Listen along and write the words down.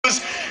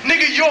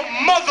your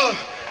mother,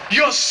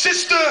 your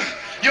sister,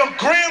 your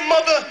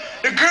grandmother,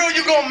 the girl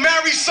you're gonna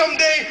marry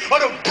someday, or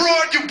the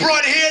broad you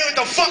brought here at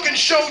the fucking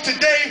show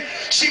today,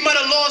 she might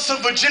have lost her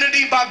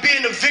virginity by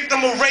being the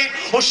victim of rape,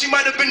 or she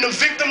might have been the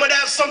victim of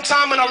that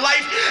sometime in her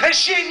life, and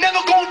she ain't never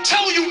gonna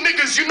tell you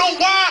niggas. You know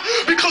why?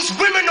 Because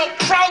women are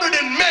prouder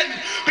than men.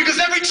 Because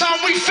every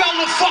time we fell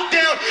the fuck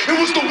down, it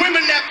was the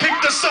women that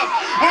picked us up.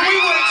 When we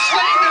were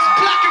enslaved as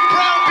black and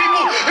brown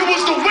people, it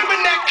was the women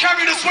that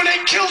carried us when they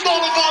killed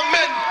all of our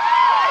men.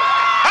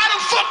 How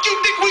the fuck you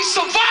think we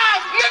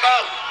survived, nigga?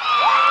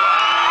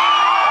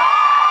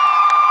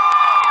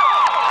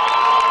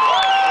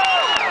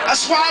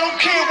 That's why I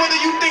don't care whether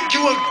you think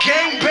you a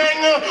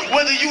gangbanger,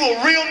 whether you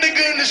a real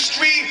nigga in the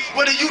street,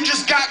 whether you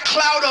just got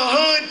clout or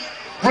hood.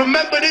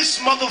 Remember this,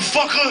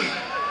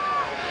 motherfucker.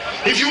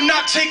 If you're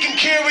not taking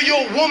care of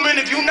your woman,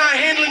 if you're not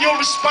handling your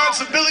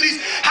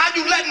responsibilities, how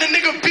you letting a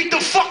nigga beat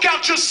the fuck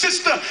out your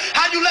sister?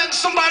 How you letting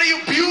somebody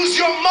abuse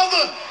your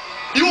mother?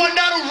 You are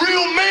not a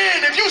real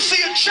man. If you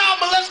see a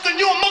child molesting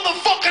your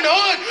motherfucking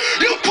hood,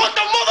 you put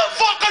the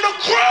motherfucker on the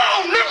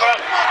ground, nigga.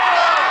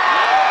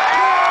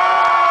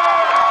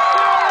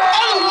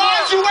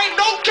 Otherwise, you ain't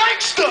no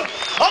gangster.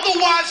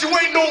 Otherwise, you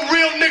ain't no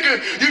real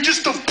nigga. You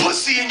just a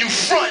pussy and you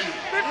frontin'.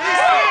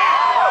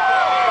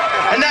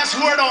 And that's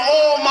word on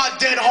all my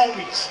dead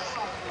homies.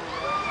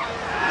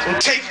 So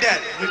take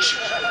that with you,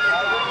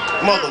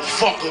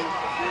 motherfucker.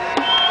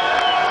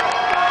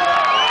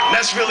 And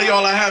that's really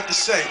all I have to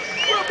say.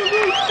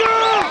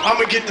 I'm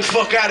gonna get the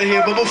fuck out of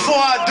here, but before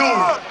I do,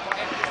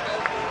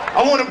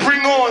 I wanna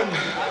bring on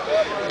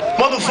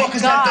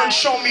motherfuckers that done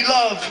show me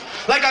love.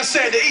 Like I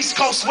said, the East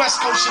Coast,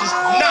 West Coast shit is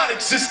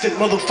non-existent,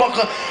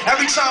 motherfucker.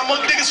 Every time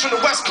niggas from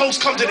the West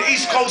Coast come to the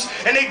East Coast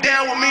and they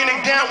down with me and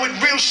they down with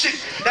real shit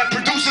that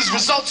produces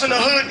results in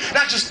the hood,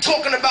 not just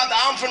talking about the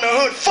I'm from the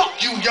hood. Fuck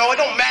you, yo. It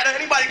don't matter.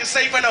 Anybody can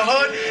say from the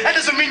hood. That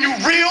doesn't mean you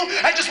real.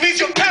 That just means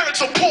your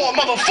parents are poor,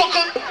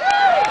 motherfucker.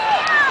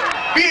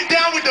 Being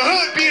down with the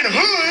hood, being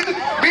hood,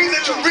 means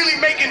that you're really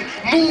making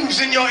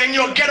moves in your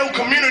ghetto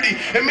community.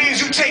 It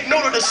means you take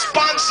note of the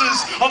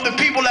sponsors of the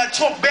people that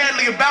talk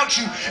badly about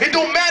you. It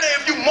don't matter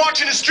if you march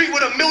in the street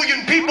with 1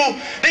 million people,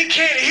 they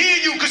can't hear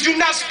you because you're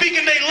not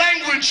speaking their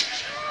language.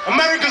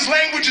 America's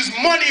language is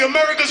money.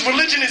 America's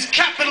religion is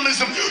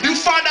capitalism. You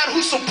find out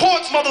who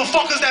supports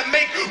motherfuckers that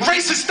make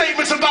racist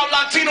statements about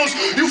Latinos.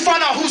 You find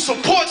out who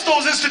supports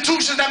those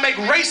institutions that make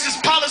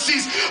racist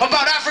policies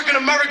about African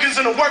Americans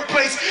in the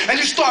workplace, and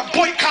you start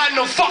boycotting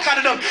the fuck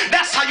out of them.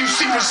 That's how you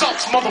see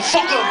results,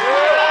 motherfucker.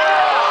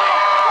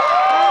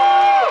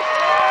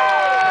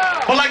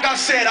 But like I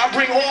said, I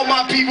bring all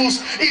my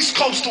peoples, East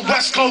Coast to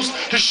West Coast,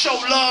 to show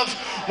love.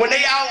 When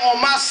they out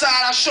on my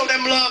side, I show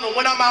them love, and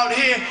when I'm out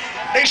here,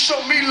 they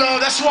show me love.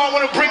 That's why I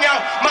want to bring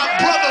out my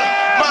brother,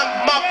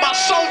 my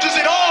soldiers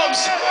in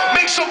arms.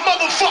 Make some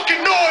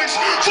motherfucking noise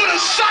for the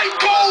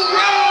Psycho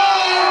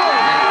Road!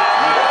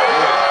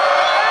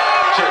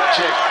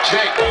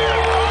 Check.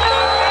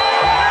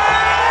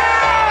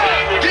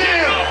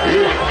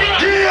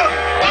 Yeah.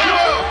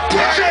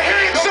 Put your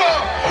hands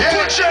up.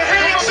 Put your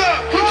hands up.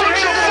 Put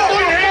your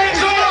fucking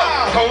hands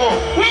up. Come on.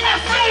 Where my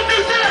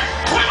soldiers at?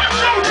 Where my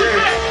soldiers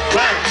at?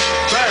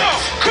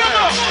 Come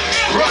on.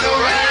 Run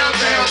around,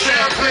 down,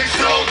 place,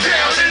 slow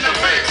down in the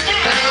mix.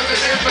 Down to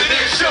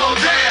infinite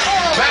showdown.